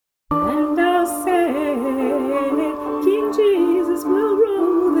King Jesus will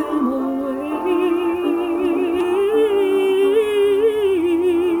roll them away.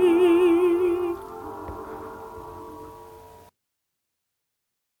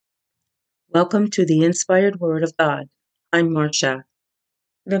 Welcome to the Inspired Word of God. I'm Marcia.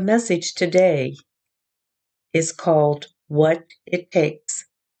 The message today is called What It Takes.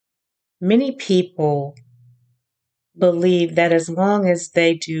 Many people believe that as long as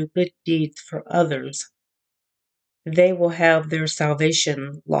they do good deeds for others, they will have their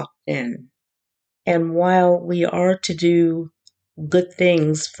salvation locked in. And while we are to do good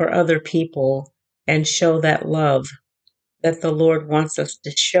things for other people and show that love that the Lord wants us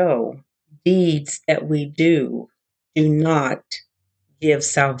to show, deeds that we do not give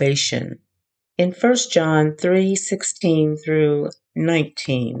salvation. In 1 John 3:16 through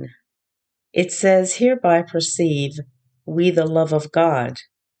 19, it says, "Hereby perceive we the love of God,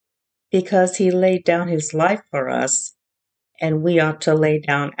 because he laid down his life for us, and we ought to lay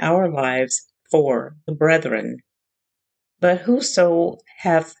down our lives for the brethren. But whoso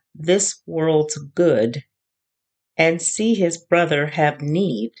hath this world's good, and see his brother have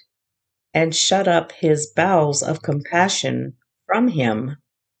need, and shut up his bowels of compassion from him,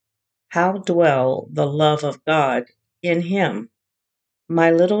 how dwell the love of God in him? My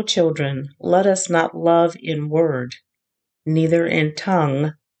little children, let us not love in word, neither in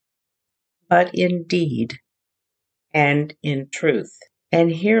tongue, but in deed and in truth.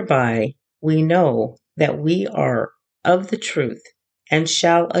 And hereby we know that we are of the truth, and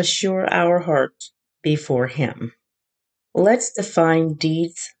shall assure our hearts before him." Let's define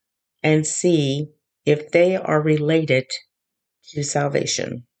deeds and see if they are related to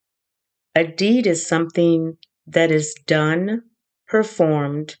salvation. A deed is something that is done,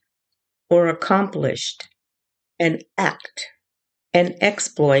 performed, or accomplished, an act, an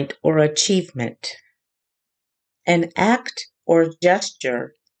exploit or achievement. An act or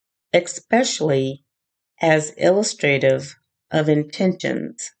gesture, especially as illustrative of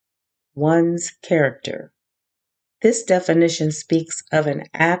intentions, one's character. This definition speaks of an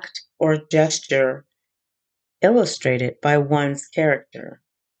act or gesture illustrated by one's character.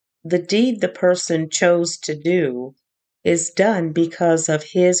 The deed the person chose to do is done because of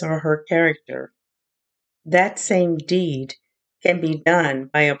his or her character. That same deed can be done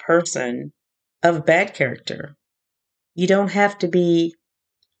by a person of bad character. You don't have to be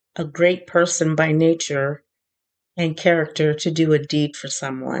a great person by nature and character to do a deed for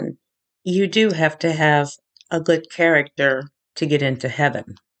someone. You do have to have a good character to get into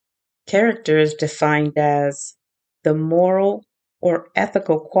heaven. Character is defined as the moral or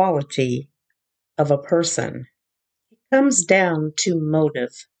ethical quality of a person. It comes down to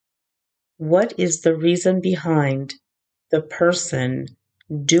motive. What is the reason behind the person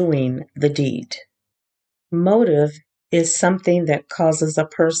doing the deed? Motive is something that causes a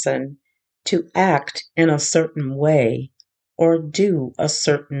person to act in a certain way or do a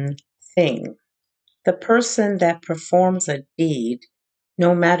certain thing. The person that performs a deed,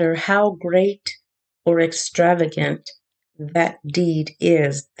 no matter how great or extravagant that deed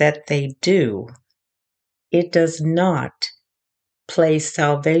is that they do, it does not place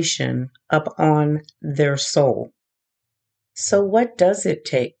salvation upon their soul. So what does it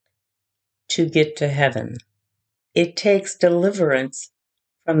take to get to heaven? It takes deliverance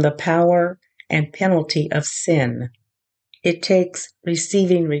from the power and penalty of sin. It takes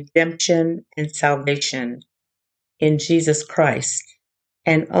receiving redemption and salvation in Jesus Christ,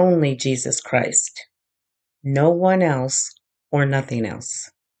 and only Jesus Christ. No one else or nothing else.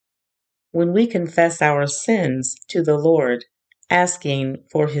 When we confess our sins to the Lord, asking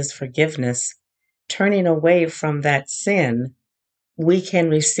for his forgiveness, turning away from that sin, we can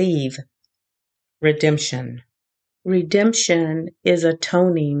receive redemption. Redemption is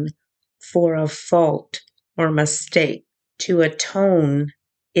atoning for a fault or mistake. To atone,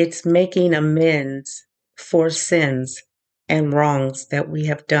 it's making amends for sins and wrongs that we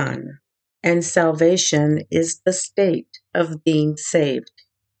have done. And salvation is the state of being saved,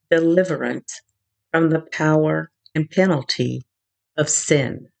 deliverance from the power and penalty of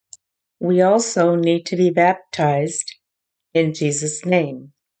sin. We also need to be baptized in Jesus'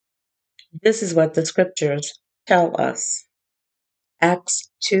 name. This is what the scriptures tell us.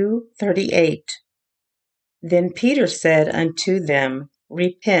 Acts 2:38. Then Peter said unto them,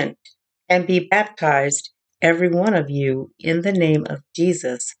 Repent, and be baptized, every one of you, in the name of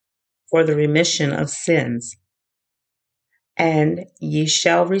Jesus, for the remission of sins, and ye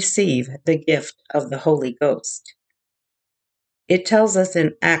shall receive the gift of the Holy Ghost. It tells us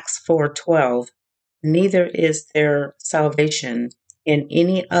in Acts 4:12, Neither is there salvation in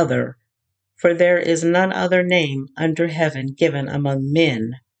any other, For there is none other name under heaven given among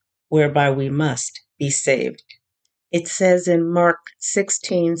men whereby we must be saved. It says in Mark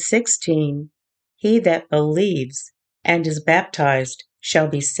 16:16, he that believes and is baptized shall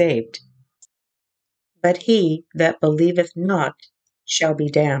be saved, but he that believeth not shall be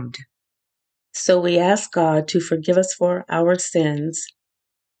damned. So we ask God to forgive us for our sins,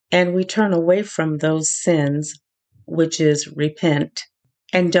 and we turn away from those sins, which is repent,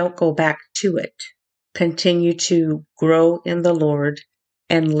 and don't go back to it. Continue to grow in the Lord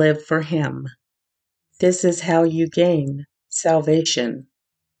and live for Him. This is how you gain salvation.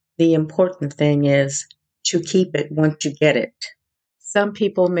 The important thing is to keep it once you get it. Some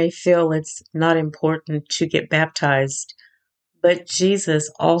people may feel it's not important to get baptized, but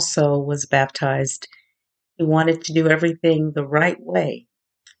Jesus also was baptized. He wanted to do everything the right way.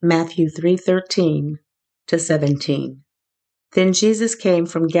 Matthew 3:13-17. Then Jesus came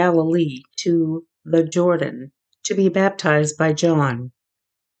from Galilee to the Jordan to be baptized by John.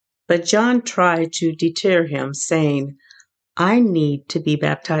 But John tried to deter him, saying, I need to be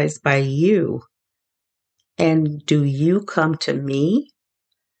baptized by you, and do you come to me?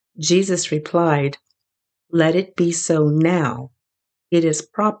 Jesus replied, Let it be so now. It is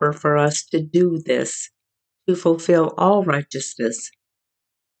proper for us to do this, to fulfill all righteousness.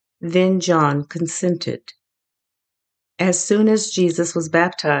 Then John consented. As soon as Jesus was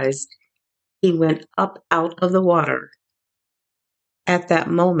baptized, he went up out of the water. At that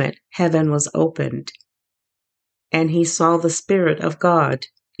moment, heaven was opened, and he saw the Spirit of God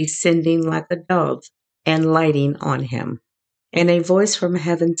descending like a dove and lighting on him. And a voice from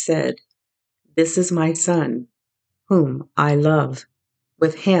heaven said, This is my Son, whom I love.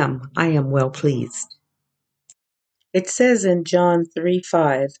 With him I am well pleased. It says in John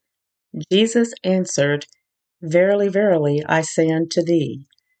 3:5, Jesus answered, Verily, verily, I say unto thee,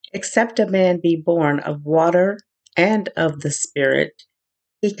 except a man be born of water and of the Spirit,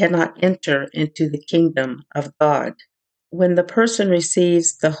 he cannot enter into the kingdom of God. When the person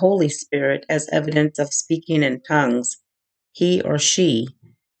receives the Holy Spirit as evidence of speaking in tongues, he or she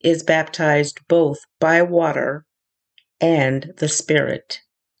is baptized both by water and the Spirit.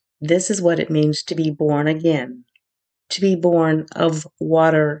 This is what it means to be born again, to be born of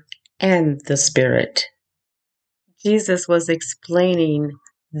water and the Spirit. Jesus was explaining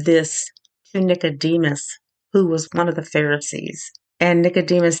this to Nicodemus, who was one of the Pharisees. And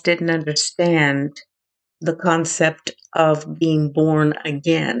Nicodemus didn't understand the concept of being born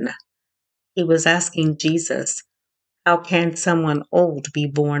again. He was asking Jesus, how can someone old be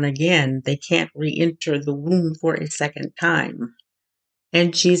born again? They can't re-enter the womb for a second time.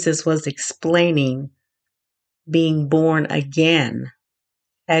 And Jesus was explaining being born again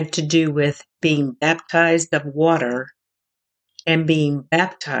had to do with being baptized of water and being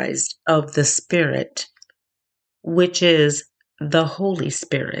baptized of the Spirit, which is the Holy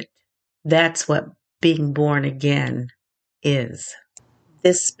Spirit. That's what being born again is.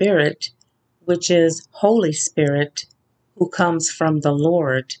 This Spirit, which is Holy Spirit, who comes from the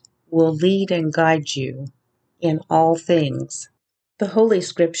Lord, will lead and guide you in all things. The Holy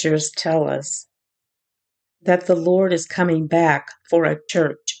Scriptures tell us that the Lord is coming back for a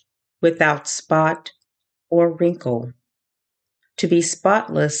church without spot or wrinkle. To be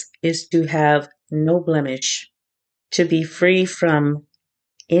spotless is to have no blemish, to be free from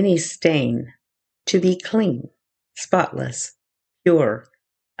any stain, to be clean, spotless, pure,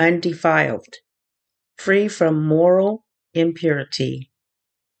 undefiled, free from moral impurity,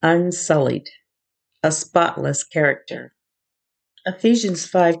 unsullied, a spotless character. Ephesians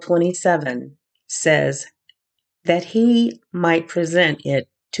 5:27 says that he might present it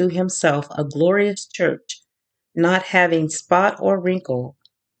to himself a glorious church, not having spot or wrinkle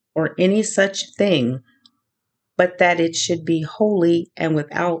or any such thing, but that it should be holy and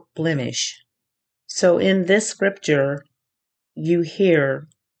without blemish. So in this scripture, you hear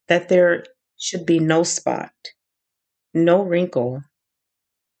that there should be no spot, no wrinkle,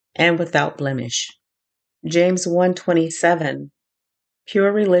 and without blemish. James 1:27,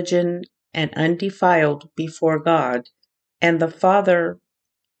 pure religion and undefiled before God and the Father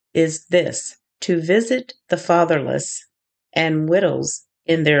is this, to visit the fatherless and widows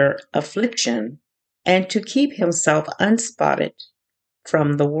in their affliction, and to keep himself unspotted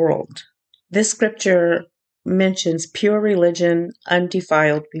from the world. This scripture mentions pure religion,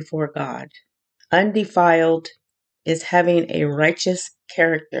 undefiled before God. Undefiled is having a righteous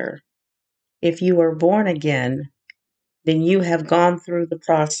character. If you are born again, then you have gone through the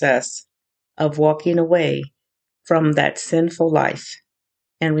process of walking away from that sinful life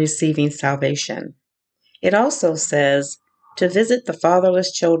and receiving salvation. It also says to visit the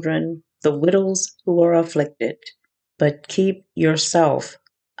fatherless children the widows who are afflicted, but keep yourself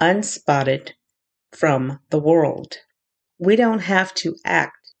unspotted from the world. We don't have to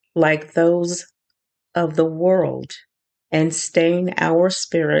act like those of the world and stain our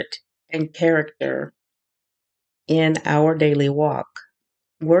spirit and character in our daily walk.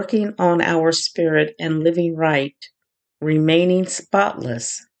 Working on our spirit and living right, remaining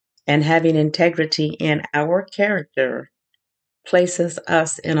spotless, and having integrity in our character places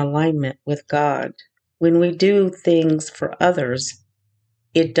us in alignment with God. When we do things for others,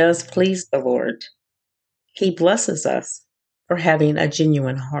 it does please the Lord. He blesses us for having a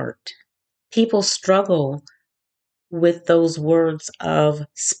genuine heart. People struggle with those words of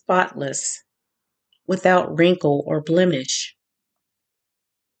spotless, without wrinkle or blemish.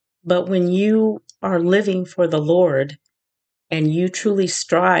 But when you are living for the Lord and you truly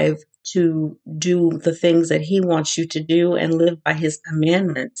strive to do the things that He wants you to do and live by His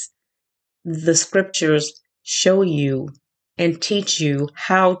commandments, the scriptures show you and teach you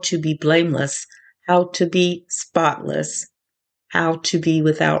how to be blameless, how to be spotless, how to be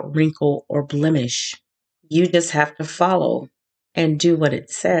without wrinkle or blemish. You just have to follow and do what it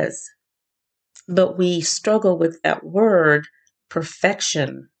says. But we struggle with that word,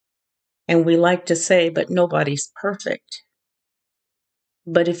 perfection. And we like to say, but nobody's perfect.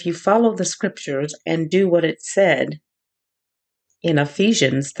 But if you follow the scriptures and do what it said in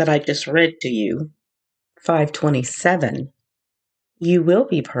Ephesians that I just read to you, 5:27, you will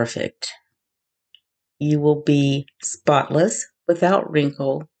be perfect. You will be spotless, without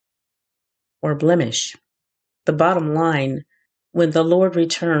wrinkle or blemish. The bottom line, when the Lord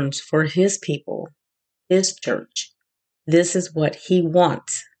returns for His people, His church, this is what He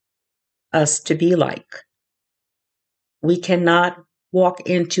wants us to be like. We cannot walk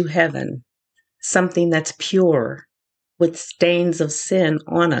into heaven, something that's pure, with stains of sin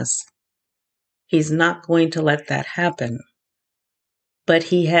on us. He's not going to let that happen. But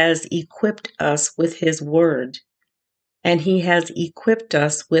He has equipped us with His Word, and He has equipped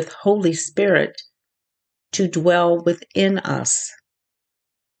us with Holy Spirit to dwell within us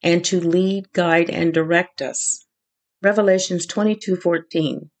and to lead, guide, and direct us. Revelations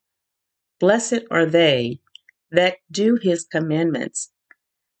 22:14. Blessed are they that do His commandments,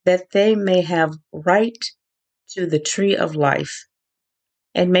 that they may have right to the tree of life,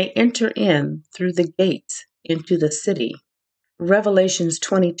 and may enter in through the gates into the city. Revelations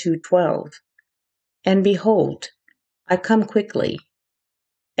 22:12. And behold, I come quickly,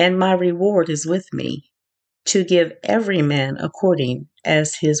 and my reward is with me, to give every man according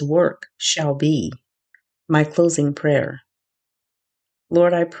as his work shall be. My closing prayer.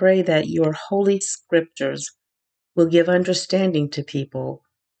 Lord, I pray that your holy scriptures will give understanding to people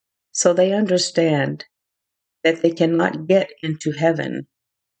so they understand that they cannot get into heaven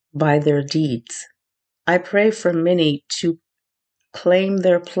by their deeds. I pray for many to claim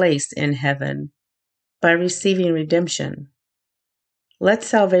their place in heaven by receiving redemption. Let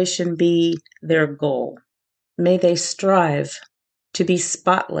salvation be their goal. May they strive to be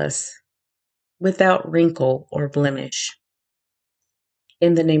spotless, without wrinkle or blemish.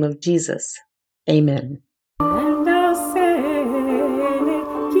 In the name of Jesus, amen.